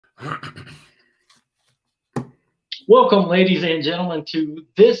Welcome, ladies and gentlemen, to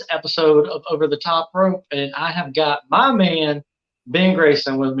this episode of Over the Top Rope, and I have got my man Ben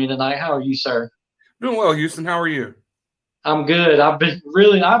Grayson with me tonight. How are you, sir? Doing well, Houston. How are you? I'm good. I've been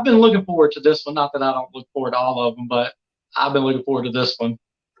looking forward to this one. Not that I don't look forward to all of them, but I've been looking forward to this one.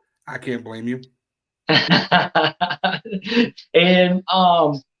 I can't blame you. And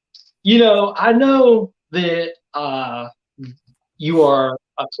I know that you are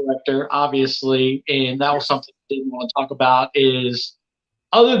a collector, obviously, and that was something I didn't want to talk about. Is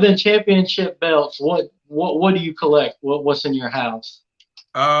other than championship belts, what do you collect? What's in your house?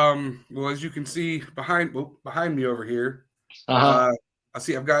 Well, as you can see behind me over here, I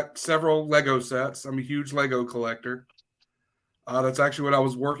see I've got several Lego sets. I'm a huge Lego collector. That's actually what I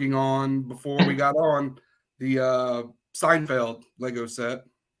was working on before we got on the Seinfeld Lego set.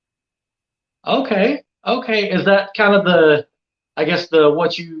 Okay. Is that kind of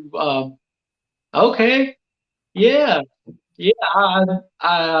okay. Yeah.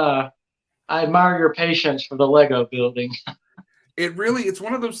 I admire your patience for the Lego building. It's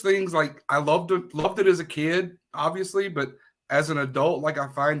one of those things, like, I loved it as a kid, obviously, but as an adult, like, I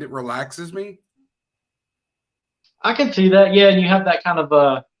find it relaxes me. I can see that. Yeah, and you have that kind of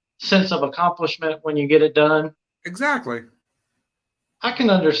a sense of accomplishment when you get it done. Exactly. I can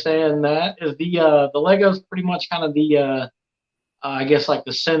understand that. Is the Legos pretty much kind of the I guess, like,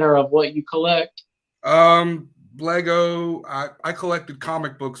 the center of what you collect? Lego, I collected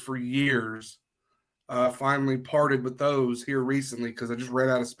comic books for years. Finally parted with those here recently because I just ran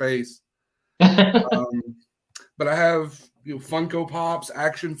out of space. But I have Funko Pops,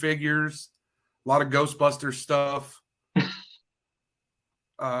 action figures, a lot of Ghostbusters stuff.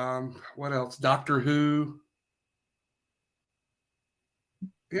 What else? Doctor Who.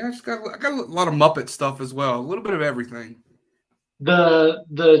 Yeah, I got a lot of Muppet stuff as well. A little bit of everything.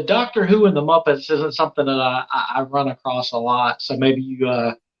 The Doctor Who and the Muppets isn't something that I run across a lot. So maybe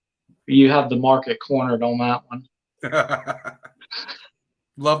you have the market cornered on that one.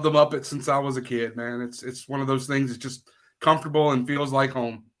 Love the Muppets since I was a kid, man. It's one of those things that's just comfortable and feels like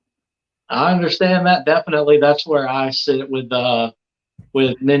home. I understand that. Definitely, that's where I sit with Ninja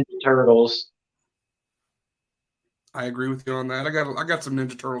Turtles. I agree with you on that. I got some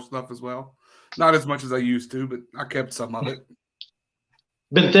Ninja Turtle stuff as well. Not as much as I used to, but I kept some of it.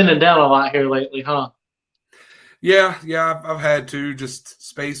 Been thinning down a lot here lately, huh? Yeah, I've had to, just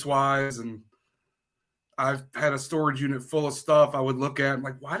space-wise, and I've had a storage unit full of stuff I would look at and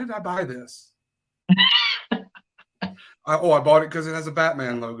like, why did I buy this? I bought it because it has a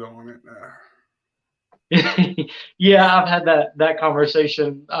Batman logo on it. Yeah, I've had that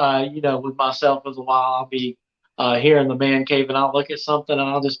conversation, with myself as a while. I'll be here in the man cave and I'll look at something and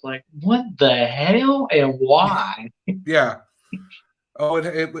I'll just be like, what the hell and why? Yeah.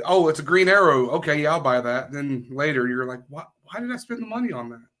 It's a Green Arrow. Okay, yeah, I'll buy that. Then later you're like, what? Why did I spend the money on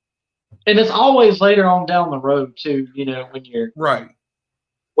that? And it's always later on down the road too, when you're right.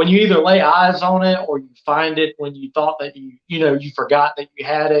 When you either lay eyes on it or you find it when you thought that you forgot that you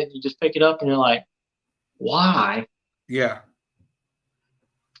had it, and you just pick it up and you're like, why? Yeah.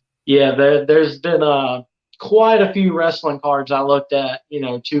 Yeah, there's been quite a few wrestling cards I looked at,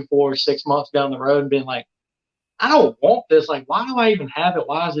 2, 4, 6 months down the road and been like, I don't want this. Like, why do I even have it?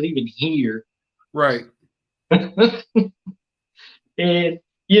 Why is it even here? Right. And,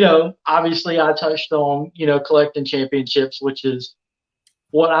 obviously I touched on, collecting championships, which is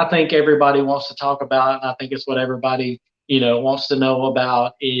what I think everybody wants to talk about. And I think it's what everybody, wants to know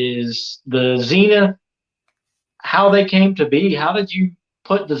about is the Zenith, how they came to be. How did you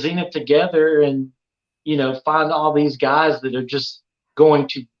put the Zenith together and, find all these guys that are just going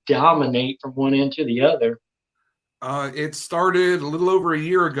to dominate from one end to the other? It started a little over a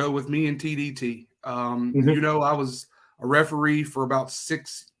year ago with me and TDT. Mm-hmm. I was a referee for about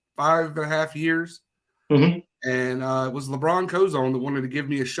 5.5 years. Mm-hmm. And it was LeBron Cozone that wanted to give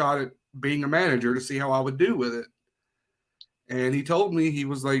me a shot at being a manager to see how I would do with it. And he told me, he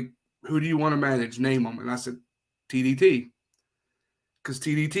was like, who do you want to manage? Name them. And I said, TDT. Because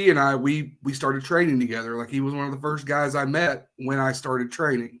TDT and I, we started training together. Like, he was one of the first guys I met when I started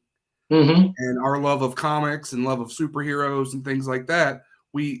training. Mm-hmm. And our love of comics and love of superheroes and things like that,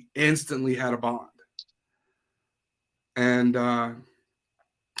 we instantly had a bond. And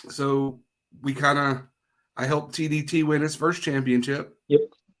so I helped TDT win his first championship. Yep.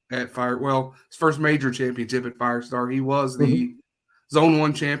 At his first major championship at Firestar. He was the Zone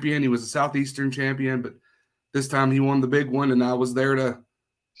 1 champion. He was a Southeastern champion, but this time he won the big one, and I was there to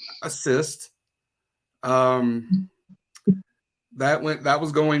assist. That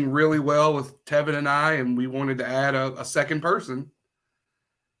was going really well with Tevin and I, and we wanted to add a second person.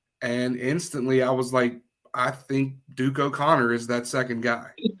 And instantly I was like, I think Duke O'Connor is that second guy.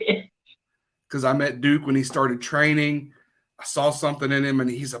 Because I met Duke when he started training. I saw something in him, and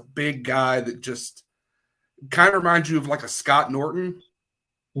he's a big guy that just kind of reminds you of like a Scott Norton.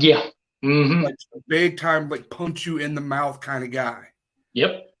 Yeah. Mm-hmm. Like a big time, like punch you in the mouth kind of guy.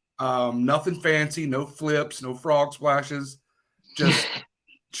 Yep. Nothing fancy, no flips, no frog splashes, just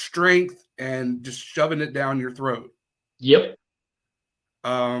strength and just shoving it down your throat. Yep.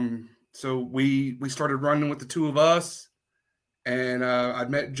 So we started running with the two of us, and I'd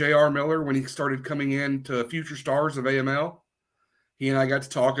met J.R. Miller when he started coming in to Future Stars of AML. He and I got to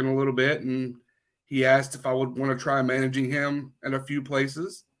talking a little bit, and he asked if I would want to try managing him at a few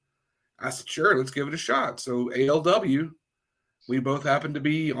places. I said, sure, let's give it a shot. So ALW, we both happened to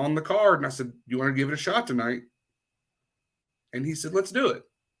be on the card, and I said, you want to give it a shot tonight? And he said, let's do it.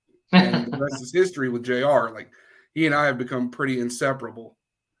 And the rest is history with JR. Like, he and I have become pretty inseparable.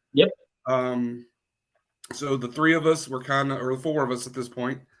 Yep. So the three of us were kind of, or the four of us at this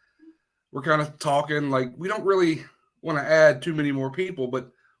point, we're kind of talking like we don't really want to add too many more people,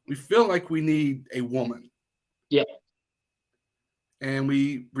 but we feel like we need a woman. Yep. And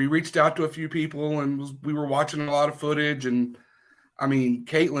we reached out to a few people, and we were watching a lot of footage. And I mean,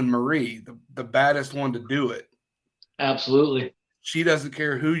 Caitlin Marie, the baddest one to do it. Absolutely. She doesn't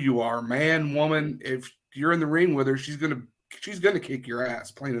care who you are, man, woman. If you're in the ring with her, she's gonna kick your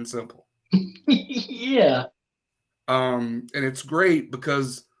ass, plain and simple. Yeah. And it's great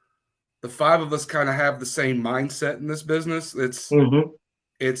because the five of us kind of have the same mindset in this business. It's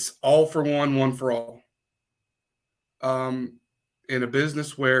all for one for all. In a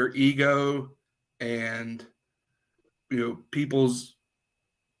business where ego and people's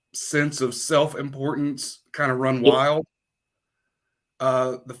sense of self-importance kind of run wild.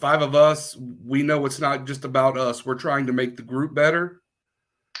 The five of us, we know it's not just about us. We're trying to make the group better.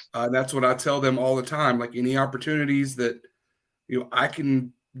 That's what I tell them all the time. Like, any opportunities that I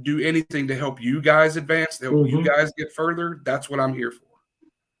can do anything to help you guys advance, to help you guys get further. That's what I'm here for.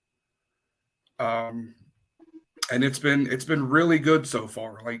 And it's been really good so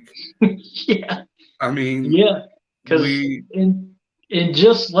far. Like, yeah. I mean, yeah, because in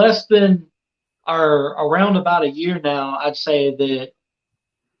just less than or around about a year now, I'll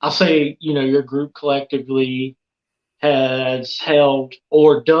say your group collectively has held,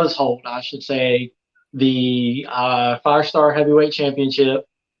 or does hold, I should say, the Five-Star Heavyweight Championship,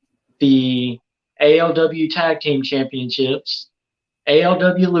 the ALW Tag Team Championships,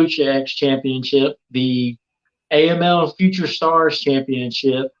 ALW Lucha X Championship, the AML Future Stars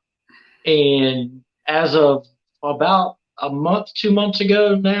Championship, and as of about a month, 2 months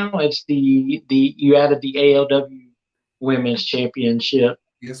ago now, it's you added the ALW Women's Championship.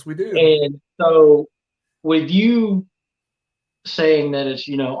 Yes, we do. And so, with you saying that it's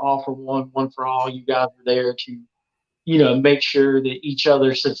all for one for all, you guys are there to make sure that each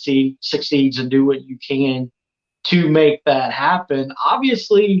other succeeds and do what you can to make that happen.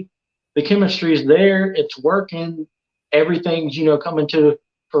 Obviously, the chemistry is there. It's working. Everything's, coming to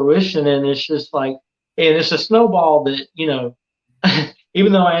fruition. And it's just like, and it's a snowball that,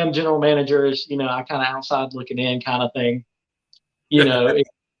 even though I am general manager, it's, I kind of outside looking in kind of thing.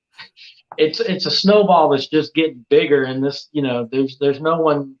 It's a snowball that's just getting bigger. And this, there's no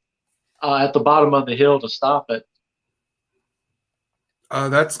one at the bottom of the hill to stop it.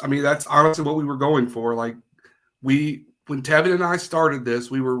 That's honestly what we were going for. Like, when Tevin and I started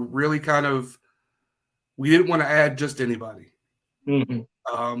this, we were really we didn't want to add just anybody. Mm-hmm.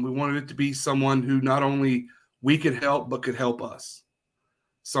 We wanted it to be someone who not only we could help, but could help us.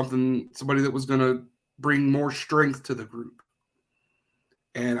 Somebody that was going to bring more strength to the group.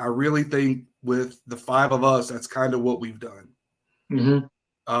 And I really think with the five of us, that's kind of what we've done.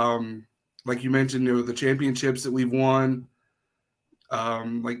 Mm-hmm. Like you mentioned, the championships that we've won,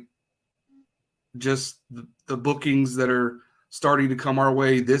 like just the bookings that are starting to come our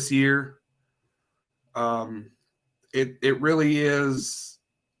way this year. It really is,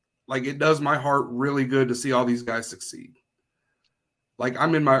 like, it does my heart really good to see all these guys succeed. Like,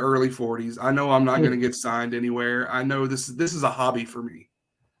 I'm in my early 40s. I know I'm not going to get signed anywhere. I know this is a hobby for me.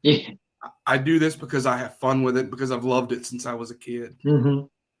 Yeah. I do this because I have fun with it, because I've loved it since I was a kid. Mm-hmm.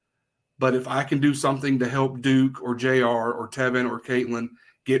 But if I can do something to help Duke or JR or Tevin or Caitlin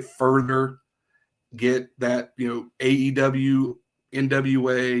get further, get that, AEW,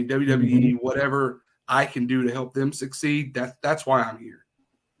 NWA, WWE, whatever I can do to help them succeed, that's why I'm here.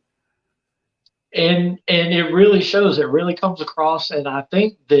 And it really shows. It really comes across, and I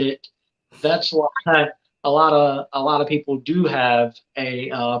think that's why a lot of people do have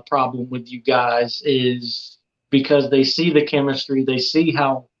a problem with you guys, is because they see the chemistry, they see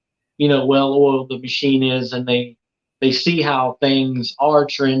how well oiled the machine is, and they see how things are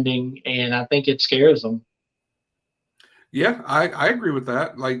trending, and I think it scares them. Yeah, I agree with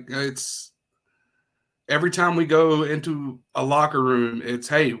that. Like, it's every time we go into a locker room, it's,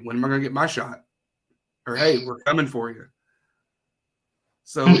 hey, when am I going to get my shot? Or, hey, we're coming for you.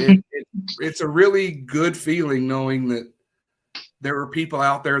 So it's a really good feeling knowing that there are people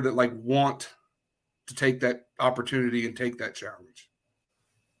out there that like want to take that opportunity and take that challenge.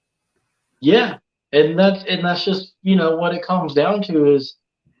 Yeah, and that's just what it comes down to is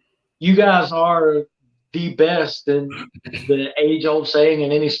you guys are the best, and the age old saying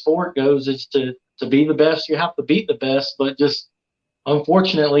in any sport goes is to be the best you have to beat the best, but just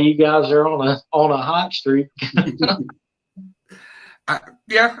unfortunately you guys are on a hot streak.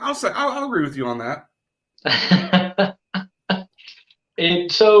 Yeah, I'll agree with you on that.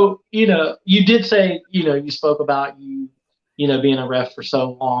 And so, you did say, you spoke about being a ref for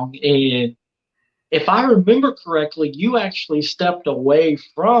so long. And if I remember correctly, you actually stepped away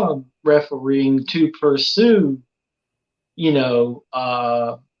from refereeing to pursue,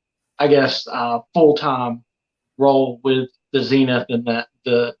 I guess, full-time role with the Zenith and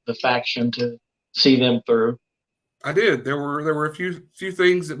the faction to see them through. I did. There were a few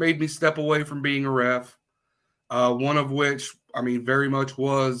things that made me step away from being a ref. One of which, I mean, very much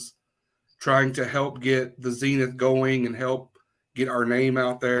was trying to help get the Zenith going and help get our name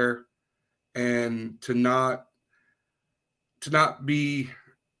out there, and to not be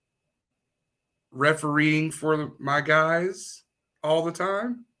refereeing for my guys all the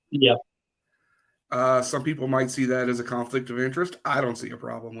time. Yeah. Some people might see that as a conflict of interest. I don't see a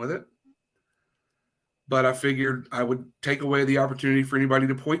problem with it. But I figured I would take away the opportunity for anybody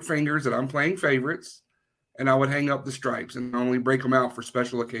to point fingers that I'm playing favorites, and I would hang up the stripes and only break them out for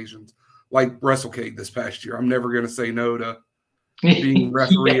special occasions, like WrestleCade this past year. I'm never going to say no to being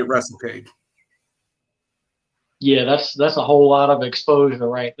referee at WrestleCade. Yeah, that's a whole lot of exposure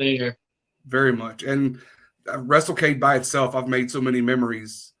right there. Very much. And WrestleCade by itself, I've made so many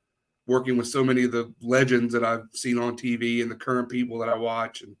memories working with so many of the legends that I've seen on TV and the current people that I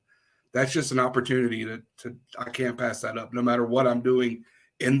watch. And that's just an opportunity to I can't pass that up. No matter what I'm doing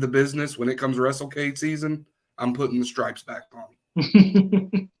in the business, when it comes to WrestleCade season, I'm putting the stripes back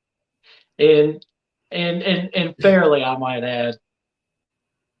on. and fairly, I might add.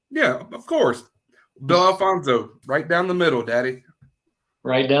 Yeah, of course. Bill Alfonso, right down the middle, Daddy.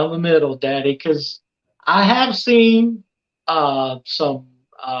 Right down the middle, Daddy. Because I have seen some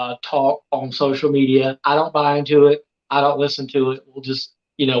talk on social media. I don't buy into it. I don't listen to it. We'll just,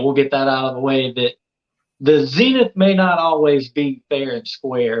 we'll get that out of the way, that the Zenith may not always be fair and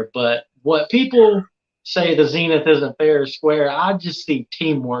square, but what people say the Zenith isn't fair or square, I just see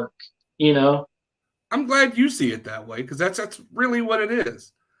teamwork, I'm glad you see it that way, because that's really what it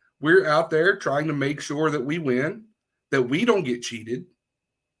is. We're out there trying to make sure that we win, that we don't get cheated,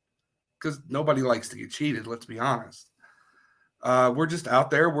 because nobody likes to get cheated, let's be honest. We're just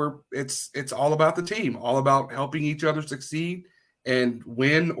out there where it's all about the team, all about helping each other succeed and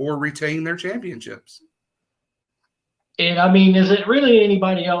win or retain their championships. And I mean, is it really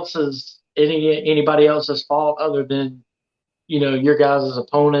anybody else's fault other than, your guys'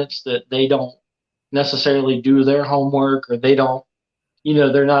 opponents, that they don't necessarily do their homework, or they don't,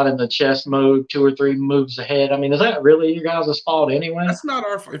 they're not in the chess mode 2 or 3 moves ahead? I mean, is that really your guys' fault anyway? That's not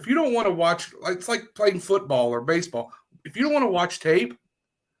our fault. If you don't want to watch, it's like playing football or baseball. If you don't want to watch tape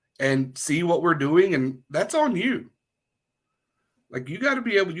and see what we're doing, and that's on you. Like, you got to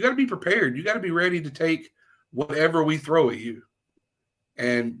be prepared. You got to be ready to take whatever we throw at you.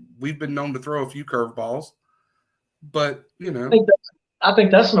 And we've been known to throw a few curveballs, but I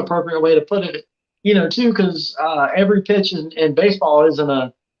think that's an appropriate way to put it, too, because every pitch in baseball isn't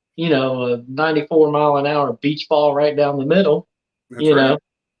a 94-mile-an-hour beach ball right down the middle. That's right.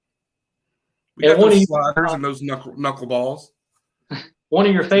 We got those sliders and those knuckleballs. One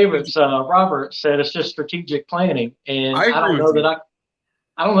of your favorites, Robert, said it's just strategic planning, and I don't know that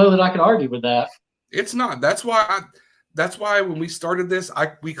I can argue with that. It's not. That's why when we started this,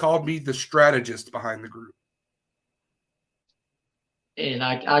 we called me the strategist behind the group. And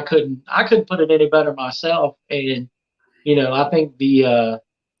I couldn't put it any better myself. And I think the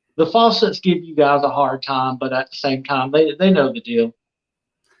Fawcett's give you guys a hard time, but at the same time, they know the deal.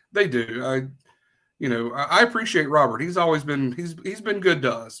 They do. I appreciate Robert. He's always been he's been good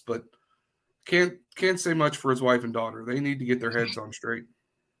to us, but can't say much for his wife and daughter. They need to get their heads on straight.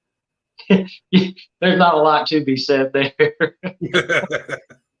 There's not a lot to be said there.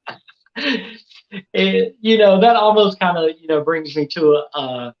 And, that almost kind of, brings me to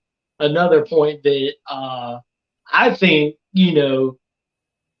another point that I think,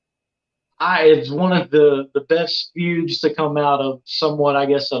 it's one of the best feuds to come out of somewhat, I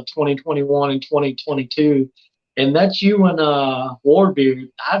guess, of 2021 and 2022, and that's you and Warbeard.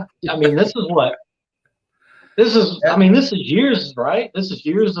 I mean, this is what this is. I That, mean, this is years, right? This is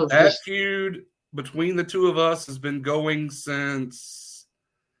years of that just feud between the two of us has been going since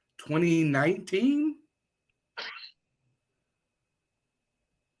 2019.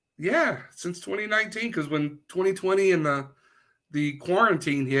 Yeah, since 2019, because when 2020 and the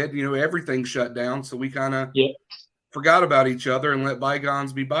quarantine hit, everything shut down. So we kind of yeah. forgot about each other and let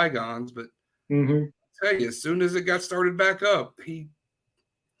bygones be bygones. But Hmm. I tell you, as soon as it got started back up, he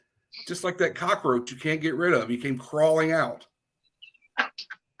just like that cockroach you can't get rid of. He came crawling out.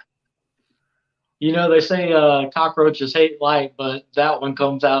 You know, they say cockroaches hate light, but that one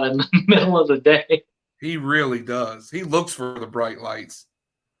comes out in the middle of the day. He really does. He looks for the bright lights.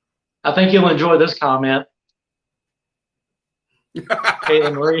 I think you'll enjoy this comment,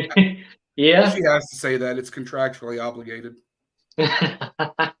 Caitlin Marie. Yeah. She has to say that. It's contractually obligated.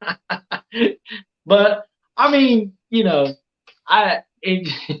 But I mean,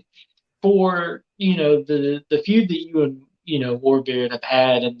 for the feud that you and Warbeard have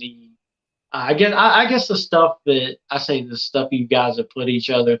had, and I guess the stuff that I say, the stuff you guys have put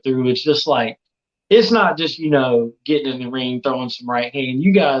each other through, it's just like it's not just getting in the ring, throwing some right hand.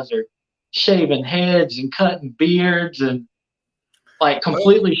 You guys are shaving heads and cutting beards and like Well,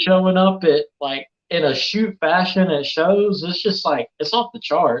 completely showing up at like in a shoot fashion at shows. It's just like it's off the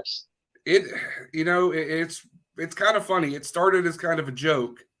charts. it it's kind of funny. It started as kind of a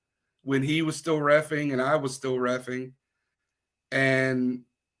joke when he was still reffing and I was still reffing, and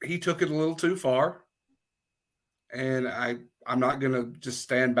he took it a little too far. And I'm not gonna just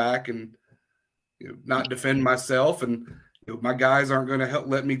stand back and not defend myself, and my guys aren't gonna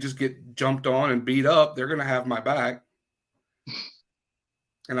let me just get jumped on and beat up. They're gonna have my back.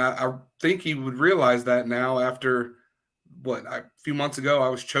 And I think he would realize that now after a few months ago, I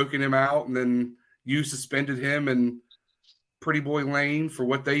was choking him out, and then you suspended him and Pretty Boy Lane for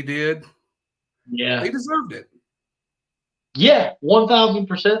what they did. Yeah. They deserved it. Yeah,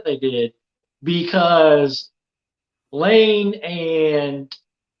 1000% they did, because Lane and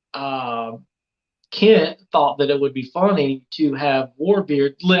uh, Kent thought that it would be funny to have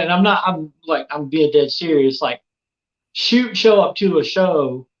Warbeard. And I'm being dead serious. Like, show up to a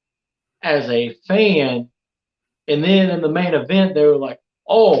show as a fan, and then in the main event they were like,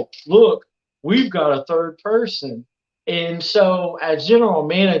 "Oh, look, we've got a third person." And so, as general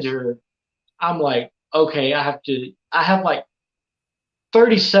manager, I'm like, okay, I have like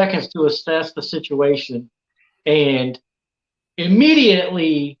 30 seconds to assess the situation. And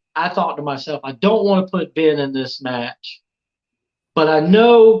immediately I thought to myself, I don't want to put Ben in this match, but I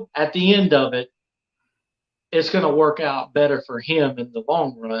know at the end of it, it's going to work out better for him in the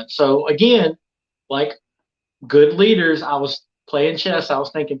long run. So again, like good leaders, I was playing chess. I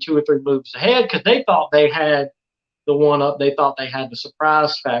was thinking 2 or 3 moves ahead because they thought they had the one up. They thought they had the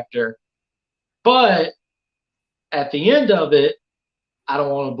surprise factor. But at the end of it, I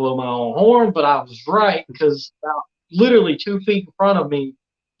don't want to blow my own horn, but I was right, because about literally 2 feet in front of me,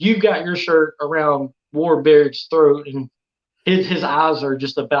 you've got your shirt around Warbeard's throat, and his eyes are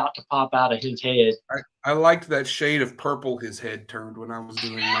just about to pop out of his head. I liked that shade of purple his head turned when I was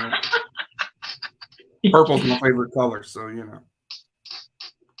doing that. Purple's my favorite color, so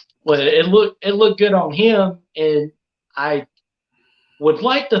Well, it looked good on him, and I would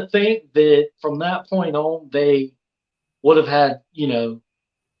like to think that from that point on they would have had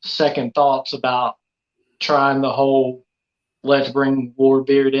second thoughts about trying the whole let's bring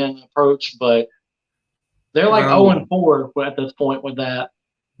Warbeard in approach, but they're like well, 0-4 at this point with that.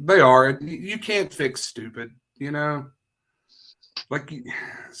 they are. You can't fix stupid, Like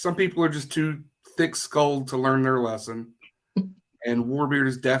some people are just too thick-skulled to learn their lesson, and Warbeard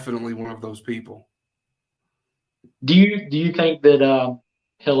is definitely one of those people. Do you think that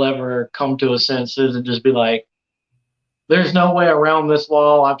he'll ever come to his senses and just be like, "There's no way around this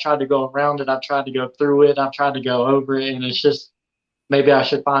wall. I've tried to go around it. I've tried to go through it. I've tried to go over it, and it's just maybe I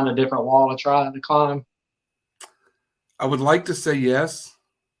should find a different wall to try to climb"? I would like to say yes,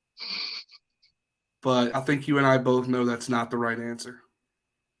 but I think you and I both know that's not the right answer.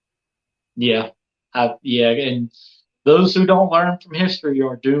 Yeah, yeah, and those who don't learn from history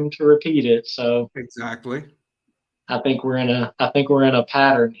are doomed to repeat it. So Exactly. I think we're in a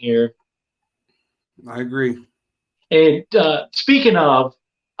pattern here. I agree. And speaking of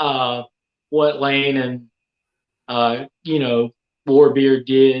what Lane and Warbeard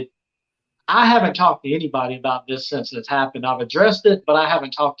did, I haven't talked to anybody about this since it's happened. I've addressed it, but I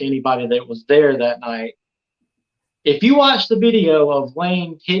haven't talked to anybody that was there that night. If you watch the video of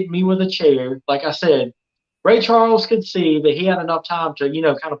Lane hitting me with a chair, like I said, Ray Charles could see that he had enough time to,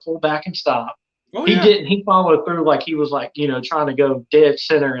 kind of pull back and stop. Oh He yeah. didn't. He followed through like he was like, trying to go dead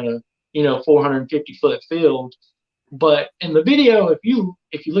center in a, 450-foot field. But in the video, if you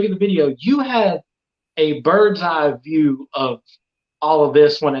look at the video, you had a bird's eye view of all of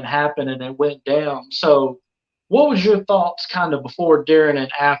this when it happened and it went down. So, what was your thoughts kind of before, during,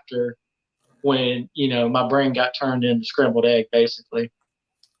 and after when my brain got turned into scrambled egg, basically?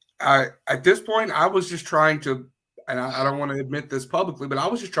 At this point, I was just trying to, and I don't want to admit this publicly, but I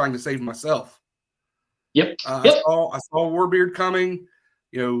was just trying to save myself. Yep. I Yep. saw Warbeard coming.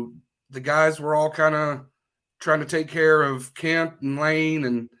 The guys were all kind of trying to take care of Kent and Lane,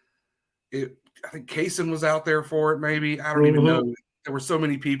 and I think Kaysen was out there for it. Maybe I don't even know. There were so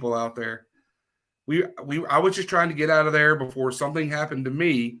many people out there. I was just trying to get out of there before something happened to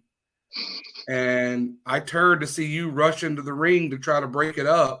me, and I turned to see you rush into the ring to try to break it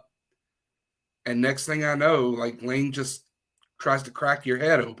up. And next thing I know, like Lane just tries to crack your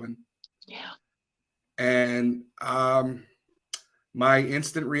head open. Yeah. And my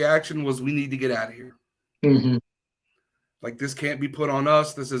instant reaction was, we need to get out of here. Mm-hmm. Like, this can't be put on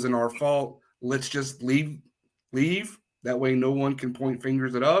us. This isn't our fault. Let's just leave. That way no one can point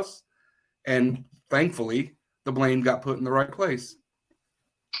fingers at us. And thankfully, the blame got put in the right place.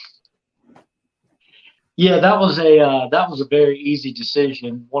 Yeah, that was a very easy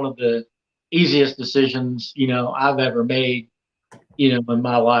decision. One of the easiest decisions, I've ever made, in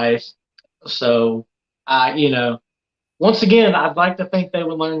my life. So once again, I'd like to think they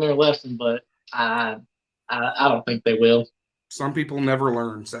would learn their lesson, but I don't think they will. Some people never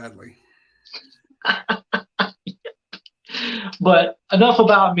learn, sadly. But enough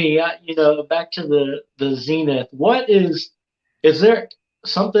about me. Back to the Zenith. What is there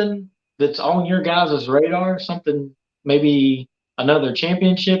something that's on your guys' radar? Something, maybe another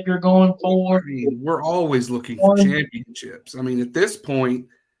championship you're going for? I mean, we're always looking for championships. I mean, at this point,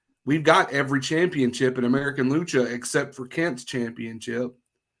 we've got every championship in American Lucha except for Kent's championship,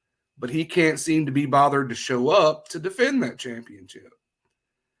 but he can't seem to be bothered to show up to defend that championship.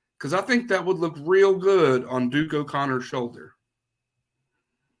 Because I think that would look real good on Duke O'Connor's shoulder.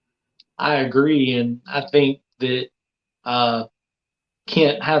 I agree, and I think that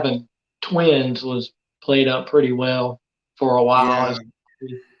Kent having twins was played up pretty well for a while.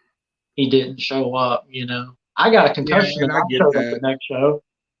 Yeah. He didn't show up, I got a concussion and I showed up the next show.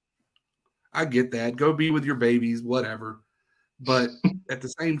 I get that. Go be with your babies, whatever. But at the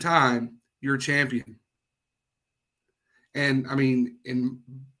same time, you're a champion. And I mean, in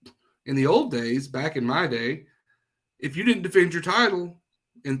the old days, back in my day, if you didn't defend your title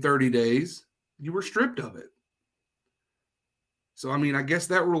in 30 days, you were stripped of it. So, I mean, I guess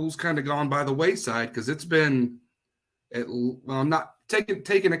that rule's kind of gone by the wayside because it's been, I'm not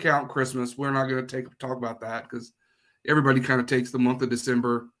taking account Christmas. We're not going to talk about that because everybody kind of takes the month of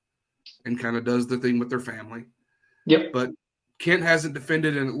December and kind of does the thing with their family. Yep. But Kent hasn't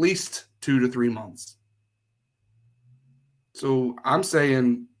defended in at least 2 to 3 months. So I'm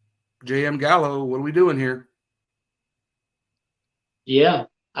saying, JM Gallo, what are we doing here? Yeah,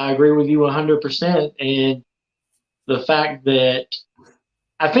 I agree with you 100%. And the fact that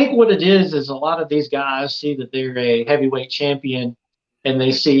I think what it is a lot of these guys see that they're a heavyweight champion and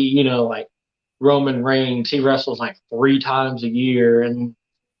they see, like Roman Reigns, he wrestles like 3 times a year. And,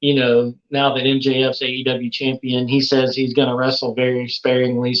 now that MJF's AEW champion, he says he's going to wrestle very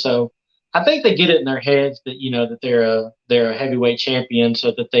sparingly. So I think they get it in their heads that, that they're a heavyweight champion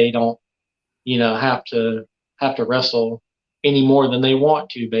so that they don't, have to wrestle any more than they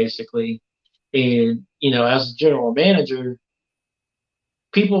want to, basically. And, as a general manager,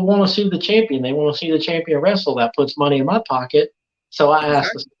 people want to see the champion. They want to see the champion wrestle. That puts money in my pocket. So I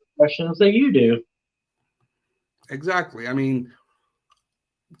ask the same questions that you do. Exactly. I mean,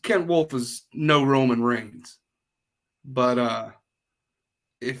 Kent Wolf is no Roman Reigns. But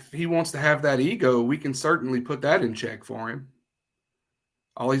if he wants to have that ego, we can certainly put that in check for him.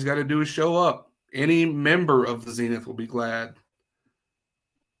 All he's got to do is show up. Any member of the Zenith will be glad,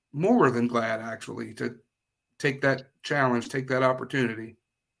 more than glad, actually, to take that challenge, take that opportunity.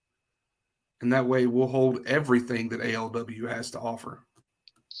 And that way we'll hold everything that ALW has to offer.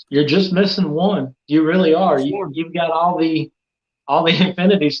 You're just missing one. You really are. You've got all the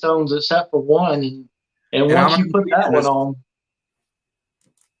Infinity Stones except for one. And once you put that one on,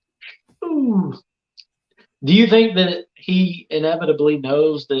 ooh, do you think that he inevitably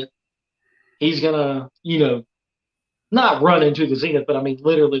knows that he's going to, not run into the Zenith, but I mean,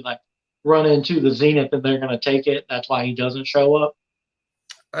 literally like run into the Zenith and they're going to take it? That's why he doesn't show up.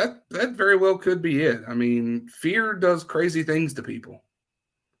 That very well could be it. I mean, fear does crazy things to people.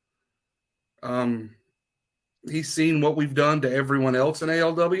 He's seen what we've done to everyone else in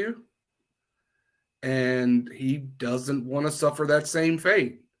ALW, and he doesn't want to suffer that same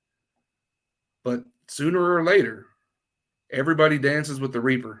fate. But sooner or later, everybody dances with the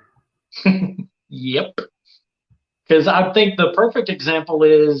Reaper. Yep. Because I think the perfect example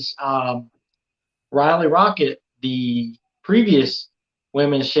is Riley Rocket, the previous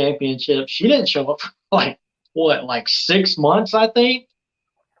women's championship. She didn't show up for like 6 months, I think.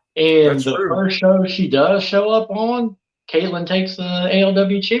 And That's the true. first show she does show up on, Caitlin takes the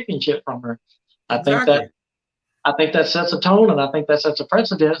ALW championship from her. Exactly. I think that sets a tone, and I think that sets a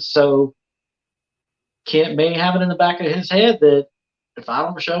precedent. So Kent may have it in the back of his head that if I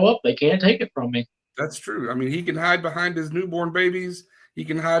don't show up, they can't take it from me. That's true. I mean, he can hide behind his newborn babies. He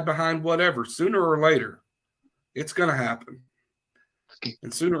can hide behind whatever. Sooner or later, it's going to happen.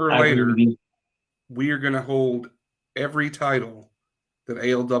 And sooner or later, we are going to hold every title that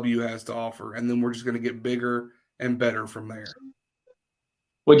ALW has to offer, and then we're just going to get bigger and better from there.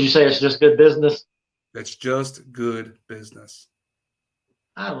 Would you say it's just good business? That's just good business.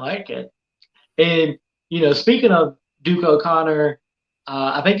 I like it. And, speaking of Duke O'Connor,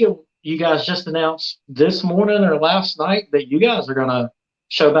 I think you guys just announced this morning or last night that you guys are going to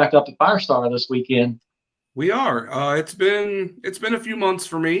show back up at Firestar this weekend. We are. It's been a few months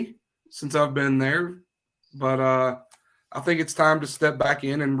for me since I've been there, but I think it's time to step back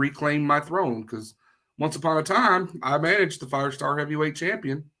in and reclaim my throne, because once upon a time, I managed the Firestar Heavyweight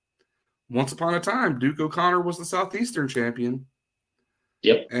Champion. Once upon a time, Duke O'Connor was the Southeastern Champion.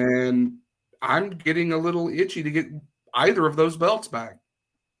 Yep. And I'm getting a little itchy to get either of those belts back.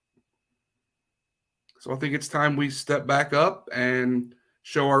 So I think it's time we step back up and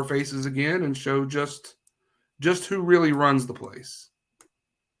show our faces again and show just who really runs the place.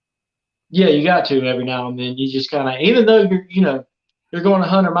 Yeah, you got to every now and then. You just kind of, even though you're going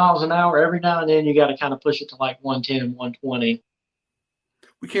 100 miles an hour, every now and then you got to kind of push it to like 110, 120.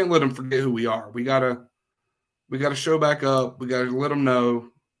 We can't let them forget who we are. We gotta show back up. We gotta let them know,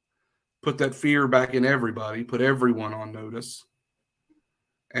 put that fear back in everybody, put everyone on notice.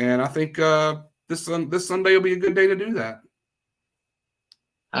 And I think this Sunday will be a good day to do that.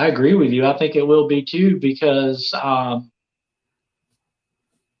 I agree with you. I think it will be too, because I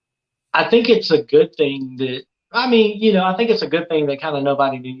think it's a good thing that, I think it's a good thing that kind of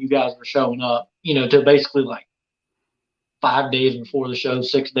nobody knew you guys were showing up, to basically like 5 days before the show,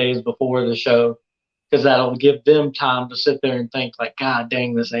 6 days before the show, because that'll give them time to sit there and think like, God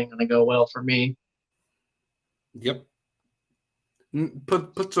dang, this ain't going to go well for me. Yep.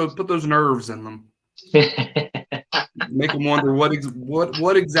 Put those nerves in them. Make them wonder what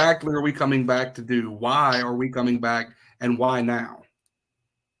exactly are we coming back to do? Why are we coming back, and why now?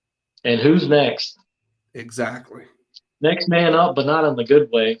 And who's next? Exactly. Next man up, but not in the good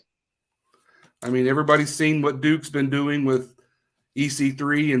way. I mean, everybody's seen what Duke's been doing with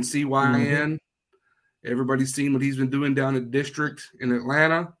EC3 and CYN. Mm-hmm. Everybody's seen what he's been doing down at District in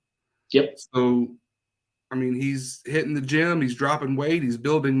Atlanta. Yep. So, I mean, he's hitting the gym. He's dropping weight. He's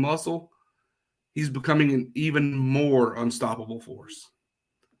building muscle. He's becoming an even more unstoppable force.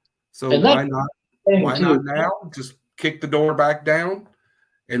 So why not now? Just kick the door back down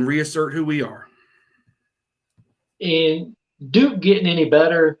and reassert who we are. And Duke getting any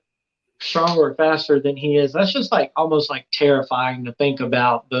better, stronger, or faster than he is, that's just like almost like terrifying to think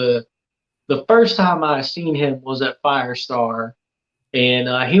about. The first time I seen him was at Firestar,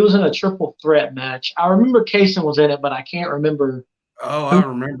 and he was in a triple threat match. I remember Kaysen was in it, but I can't remember. Oh, I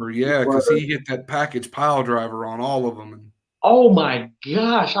remember, yeah, because he hit that package pile driver on all of them. Oh my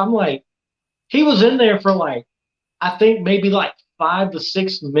gosh, I'm like, he was in there for like, I think maybe like 5 to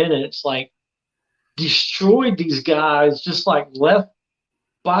 6 minutes, like destroyed these guys, just like left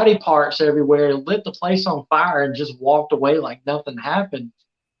body parts everywhere, lit the place on fire, and just walked away like nothing happened.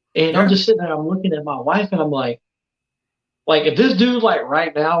 And I'm just sitting there, I'm looking at my wife, and I'm like if this dude like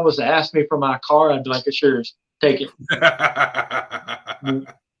right now was to ask me for my car, I'd be like, it's yours, take it.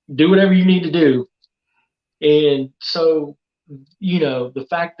 Do whatever you need to do. And so, the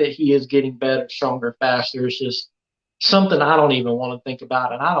fact that he is getting better, stronger, faster is just something I don't even want to think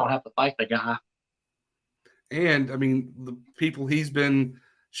about, and I don't have to fight the guy. And I mean, the people he's been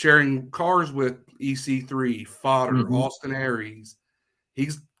sharing cars with, EC3, Fodder, mm-hmm. Austin Aries,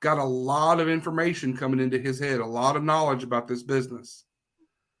 he's got a lot of information coming into his head, a lot of knowledge about this business.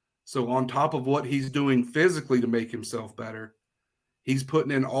 So on top of what he's doing physically to make himself better, he's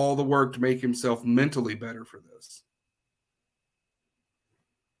putting in all the work to make himself mentally better for this.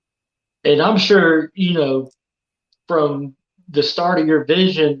 And I'm sure, from the start of your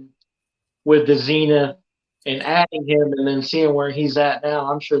vision with the Zenith and adding him and then seeing where he's at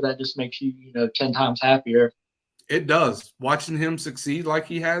now, I'm sure that just makes you, 10 times happier. It does. Watching him succeed like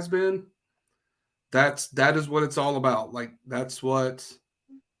he has been, that is what it's all about. Like that's what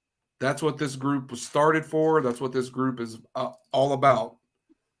this group was started for. That's what this group is all about.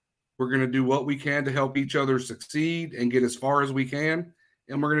 We're going to do what we can to help each other succeed and get as far as we can,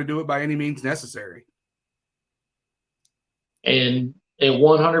 and we're going to do it by any means necessary. And it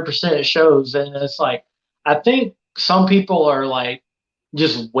 100% shows. And it's like, I think some people are like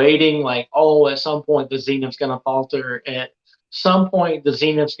just waiting, like, oh, at some point the Zenith's going to falter. At some point the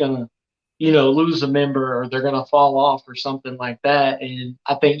Zenith's going to, lose a member, or they're going to fall off or something like that. And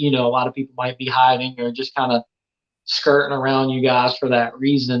I think, a lot of people might be hiding or just kind of skirting around you guys for that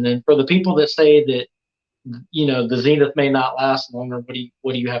reason. And for the people that say that, the Zenith may not last longer,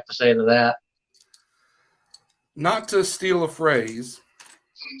 what do you have to say to that? Not to steal a phrase,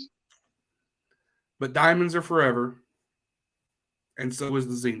 but diamonds are forever, and so is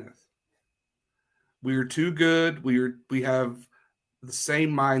the Zenith. We are too good. We have the same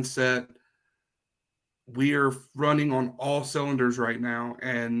mindset. We are running on all cylinders right now,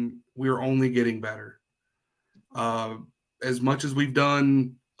 and we're only getting better. As much as we've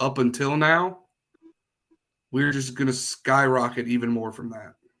done up until now, we're just going to skyrocket even more from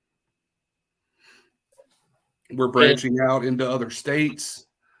that. We're branching out into other states.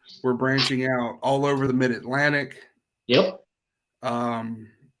 We're branching out all over the Mid-Atlantic. Yep.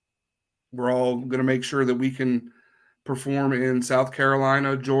 We're all going to make sure that we can perform in South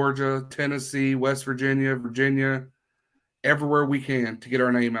Carolina, Georgia, Tennessee, West Virginia, Virginia, everywhere we can to get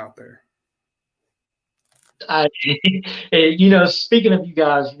our name out there. Speaking of you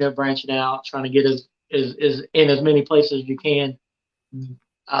guys, branching out, trying to get as in as many places as you can.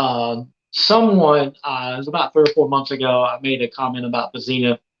 Someone, it was about 3 or 4 months ago, I made a comment about the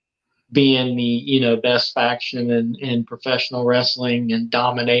Zenith being the, best faction in professional wrestling and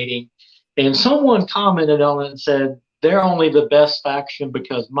dominating. And someone commented on it and said, they're only the best faction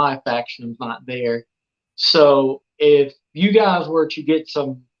because my faction's not there. So if you guys were to get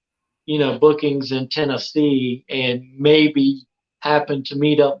some, bookings in Tennessee and maybe happen to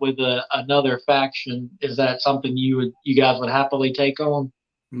meet up with another faction, is that something you guys would happily take on?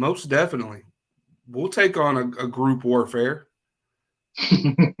 Most definitely. We'll take on a group warfare.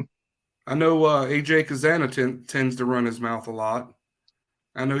 I know AJ Kazana tends to run his mouth a lot.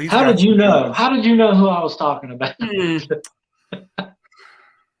 I know he's. How did you know? How did you know who I was talking about?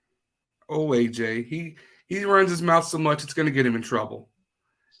 Oh, AJ, he runs his mouth so much it's going to get him in trouble.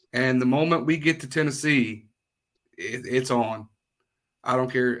 And the moment we get to Tennessee, it's on. I don't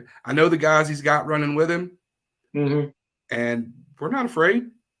care. I know the guys he's got running with him, and we're not afraid.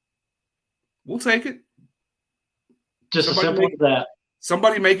 We'll take it. Just as simple as that.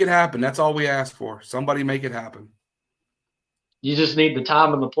 Somebody make it happen. That's all we ask for. Somebody make it happen. You just need the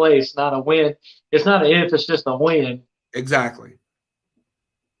time and the place, not a win. It's not an if, it's just a win. Exactly.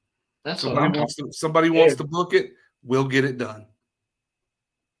 That's somebody wants to book it, we'll get it done.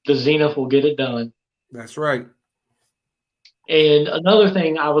 The Zenith will get it done. That's right. And another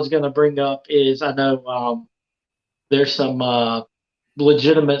thing I was going to bring up is I know there's some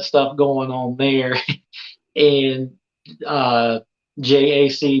legitimate stuff going on there. And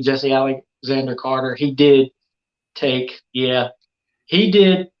JAC, Jesse Alexander Carter, he did take JR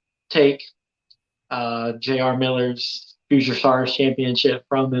Miller's Future Stars Championship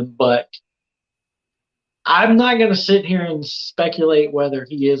from him, but I'm not going to sit here and speculate whether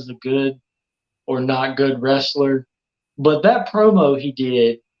he is a good or not good wrestler. But that promo he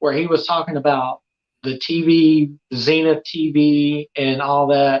did where he was talking about the TV, Zenith TV, and all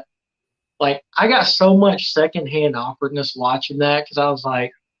that, like, I got so much secondhand awkwardness watching that because I was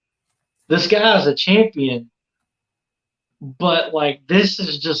like, this guy's a champion. But, like, this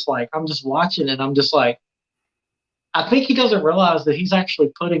is just like, I'm just watching it and I'm just like, I think he doesn't realize that he's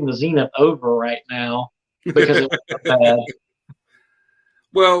actually putting the Zenith over right now because it was bad.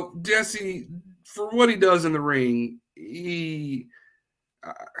 Well, Jesse, for what he does in the ring, I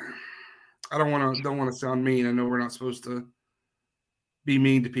don't want to sound mean. I know we're not supposed to be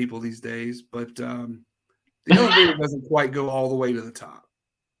mean to people these days, but the elevator doesn't quite go all the way to the top.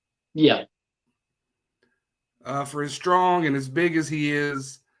 Yeah. For as strong and as big as he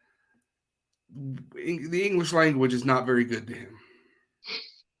is, the English language is not very good to him.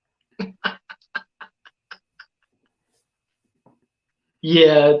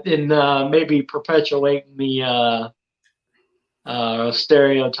 Yeah, and maybe perpetuating the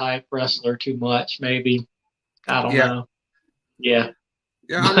stereotype wrestler too much, maybe. I don't know. Yeah.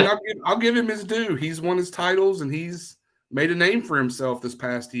 Yeah, I mean, I'll give him his due. He's won his titles and he's made a name for himself this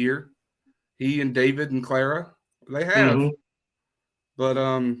past year. He and David and Clara, they have. Mm-hmm. But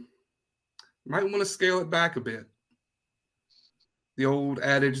might want to scale it back a bit. The old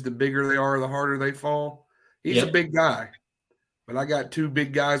adage, the bigger they are, the harder they fall. He's a big guy, but I got two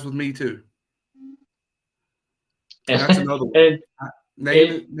big guys with me too. And that's another one.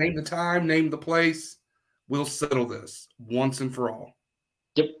 Name the time, name the place. We'll settle this once and for all.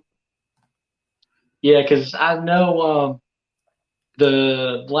 Yep. Yeah, because I know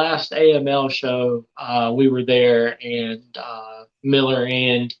the last AML show, we were there, and Miller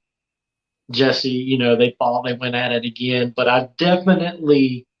and Jesse, they fought, they went at it again. But I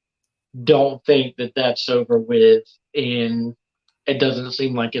definitely don't think that that's over with, and it doesn't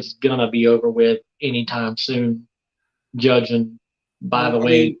seem like it's gonna be over with anytime soon, judging by the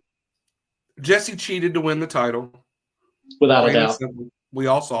way. Jesse cheated to win the title. Without a doubt. We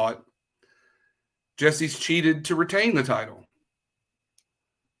all saw it. Jesse's cheated to retain the title.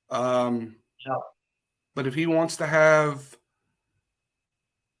 But if he wants to have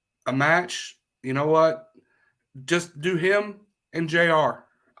a match, you know what? Just do him and JR.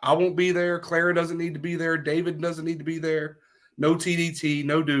 I won't be there. Clara doesn't need to be there. David doesn't need to be there. No TDT,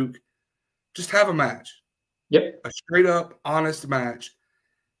 no Duke. Just have a match. Yep. A straight up, honest match.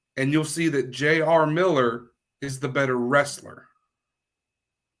 And you'll see that J.R. Miller is the better wrestler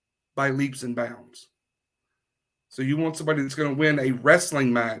by leaps and bounds. So you want somebody that's going to win a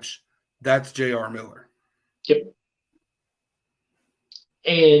wrestling match, that's J.R. Miller. Yep.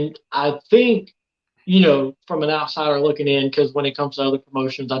 And I think, from an outsider looking in, because when it comes to other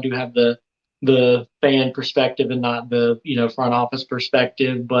promotions, I do have the fan perspective and not the, front office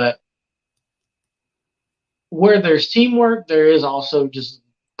perspective. But where there's teamwork, there is also just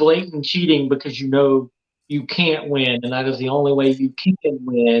blatant cheating because you can't win, and that is the only way you can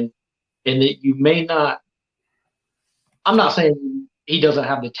win, and that you may not. I'm not saying he doesn't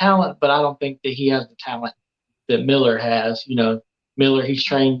have the talent, but I don't think that he has the talent that Miller has. Miller, he's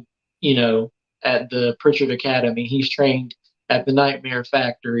trained, at the Pritchard Academy. He's trained at the Nightmare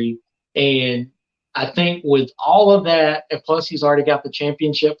Factory. And I think with all of that, and plus he's already got the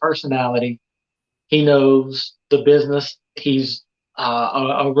championship personality, he knows the business. He's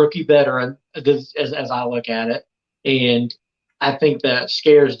a rookie veteran, as I look at it. And I think that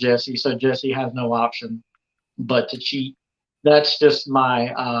scares Jesse. So Jesse has no option but to cheat. That's just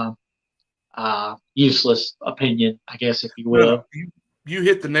my useless opinion, I guess, if you will. No, you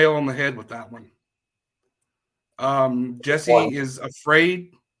hit the nail on the head with that one. Jesse is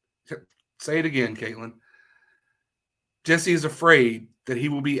afraid. Say it again, Caitlin. Jesse is afraid that he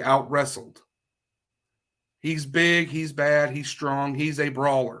will be out-wrestled. He's big, he's bad, he's strong, he's a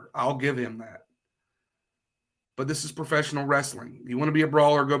brawler. I'll give him that. But this is professional wrestling. You want to be a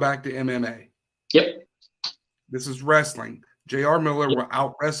brawler, go back to MMA. Yep. This is wrestling. J.R. Miller will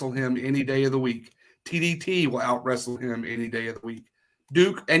out-wrestle him any day of the week. TDT will out-wrestle him any day of the week.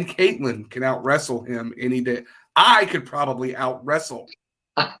 Duke and Caitlin can out-wrestle him any day. I could probably out-wrestle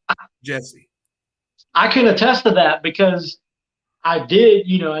Jesse. I can attest to that because I did,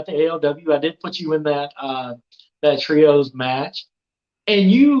 at the AEW, I did put you in that trios match, and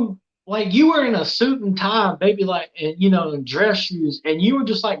you were in a suit and tie, baby, in dress shoes, and you were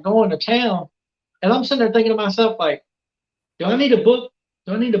just going to town, and I'm sitting there thinking to myself, do I need to book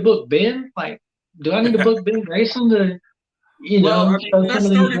Ben? Do I need to book Ben Grayson to, when I some of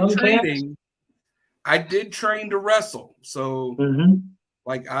these young training, cats? I did train to wrestle, so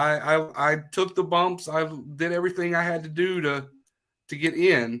I took the bumps, I did everything I had to do to get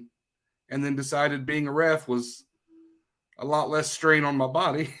in, and then decided being a ref was a lot less strain on my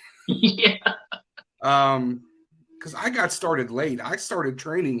body. Yeah. Because I got started late. I started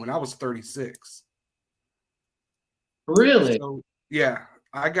training when I was 36. Really? So, yeah,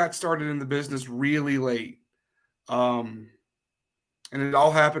 I got started in the business really late. And it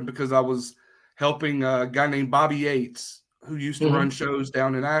all happened because I was helping a guy named Bobby Yates, who used to run shows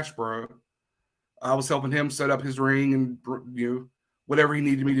down in Asheboro. I was helping him set up his ring and, whatever he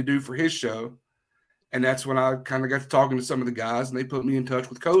needed me to do for his show. And that's when I kind of got to talking to some of the guys, and they put me in touch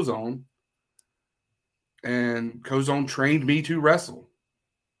with Cozone. And Cozone trained me to wrestle.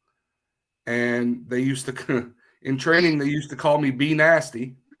 And they used to, in training, they used to call me B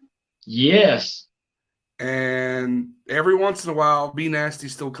Nasty. Yes. And every once in a while, B Nasty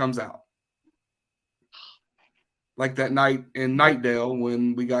still comes out. Like that night in Nightdale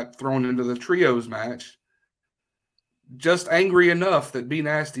when we got thrown into the trios match. Just angry enough that B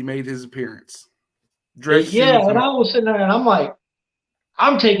Nasty made his appearance. Yeah, and I was sitting there and I'm like,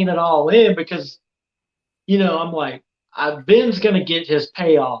 I'm taking it all in because, I'm like, Ben's going to get his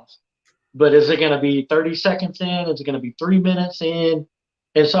payoff. but is it going to be 30 seconds in? Is it going to be 3 minutes in?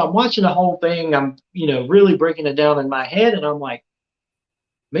 And so I'm watching the whole thing. I'm, really breaking it down in my head, and I'm like,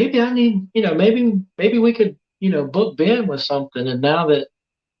 maybe I need, maybe we could, book Ben with something. And now that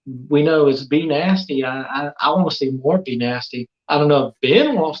we know it's Be Nasty, I want to see more Be Nasty. I don't know if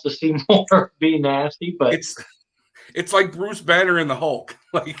Ben wants to see more Be Nasty, but it's like Bruce Banner and the Hulk.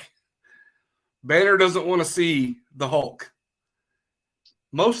 Like, Banner doesn't want to see the Hulk.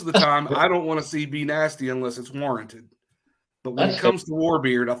 Most of the time, I don't want to see Be Nasty unless it's warranted. But when it comes to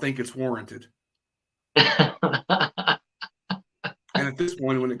Warbeard, I think it's warranted. And at this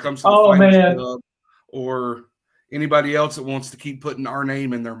point, when it comes to the Finest Club or anybody else that wants to keep putting our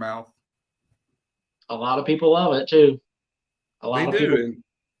name in their mouth, a lot of people love it too. They do.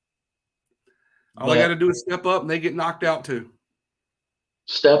 All I got to do is step up, and they get knocked out too.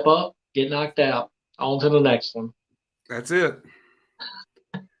 Step up, get knocked out. On to the next one. That's it.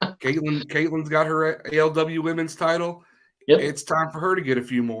 Caitlin's got her ALW women's title. Yep. It's time for her to get a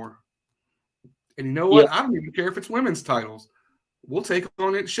few more. And you know what? Yep. I don't even care if it's women's titles. We'll take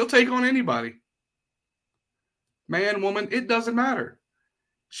on it. She'll take on anybody. Man, woman, it doesn't matter.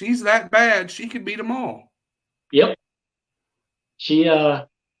 She's that bad. She could beat them all. Yep. She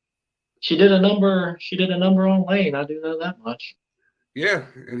did a number. She did a number on Lane. I do know that much. Yeah,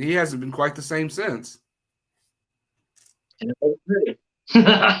 and he hasn't been quite the same since. And it was pretty.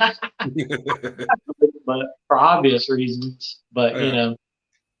 But for obvious reasons. But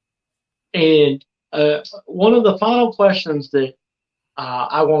and one of the final questions that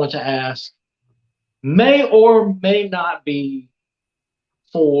I wanted to ask may or may not be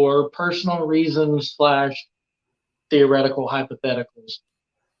for personal reasons / theoretical hypotheticals.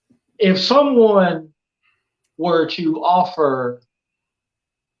 If someone were to offer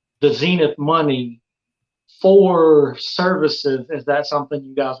the Zenith money for services, is that something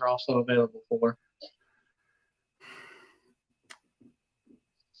you guys are also available for?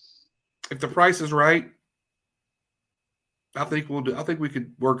 If the price is right, I think we'll do. I think we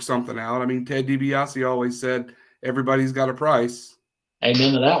could work something out. I mean, Ted DiBiase always said everybody's got a price.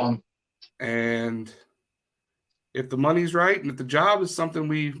 Amen to that one. And if the money's right and if the job is something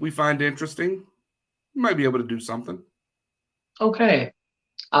we find interesting, we might be able to do something. Okay.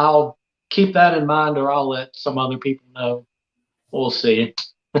 I'll keep that in mind, or I'll let some other people know. We'll see.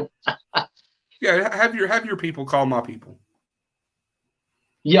 Yeah, have your people call my people.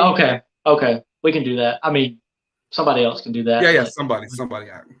 Yeah, okay. We can do that. I mean, somebody else can do that. Yeah, somebody.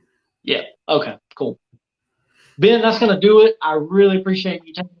 Yeah, okay, cool. Ben, that's going to do it. I really appreciate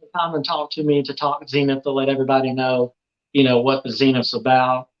you taking the time and talk to me to talk Zenith, to let everybody know, what the Zenith's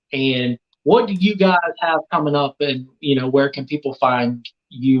about. And what do you guys have coming up, and, where can people find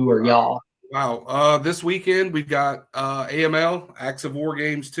you or y'all? Wow. This weekend we've got AML, Acts of War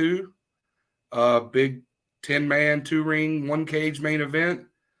Games 2, big 10-man, 2-ring, 1-cage main event.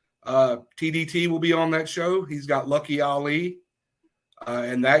 TDT will be on that show. He's got Lucky Ali,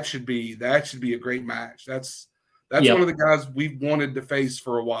 and that should be a great match. That's one of the guys we've wanted to face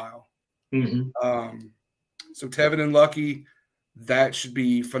for a while. Mm-hmm. So Tevin and Lucky, that should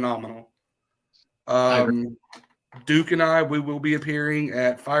be phenomenal. Duke and I, we will be appearing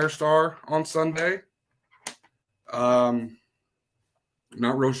at Firestar on Sunday. Not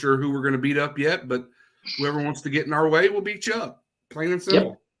real sure who we're going to beat up yet, but whoever wants to get in our way will beat you up. Plain and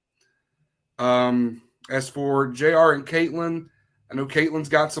simple. Yep. As for JR and Caitlin, I know Caitlin's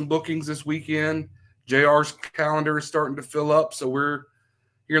got some bookings this weekend. JR's calendar is starting to fill up, so we're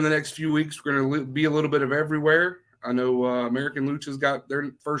here in the next few weeks. We're going to be a little bit of everywhere. I know American Lucha's got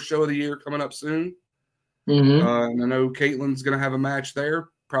their first show of the year coming up soon. Mm-hmm. And I know Caitlin's going to have a match there,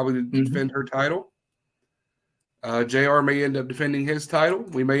 probably to defend her title. JR may end up defending his title.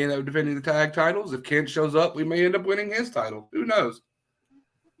 We may end up defending the tag titles. If Kent shows up, we may end up winning his title. Who knows?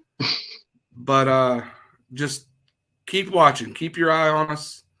 But just keep watching. Keep your eye on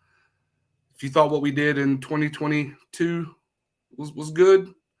us. If you thought what we did in 2022 was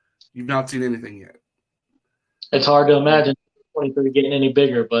good, you've not seen anything yet. It's hard to imagine 23 getting any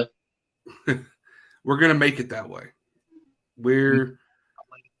bigger, but we're going to make it that way.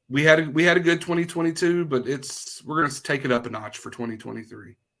 We had a good 2022, but we're going to take it up a notch for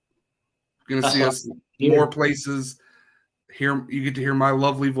 2023. You're going to see us more places. You get to hear my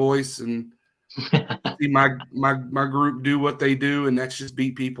lovely voice and see my group do what they do, and that's just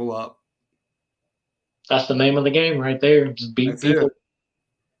beat people up. That's the name of the game right there. Just beat people.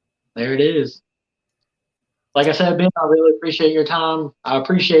 There it is. Like I said, Ben, I really appreciate your time. I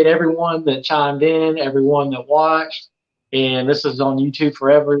appreciate everyone that chimed in, everyone that watched. And this is on YouTube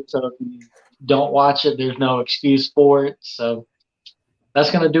forever. So if you don't watch it, there's no excuse for it. So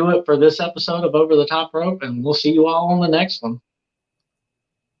that's going to do it for this episode of Over the Top Rope, and we'll see you all on the next one.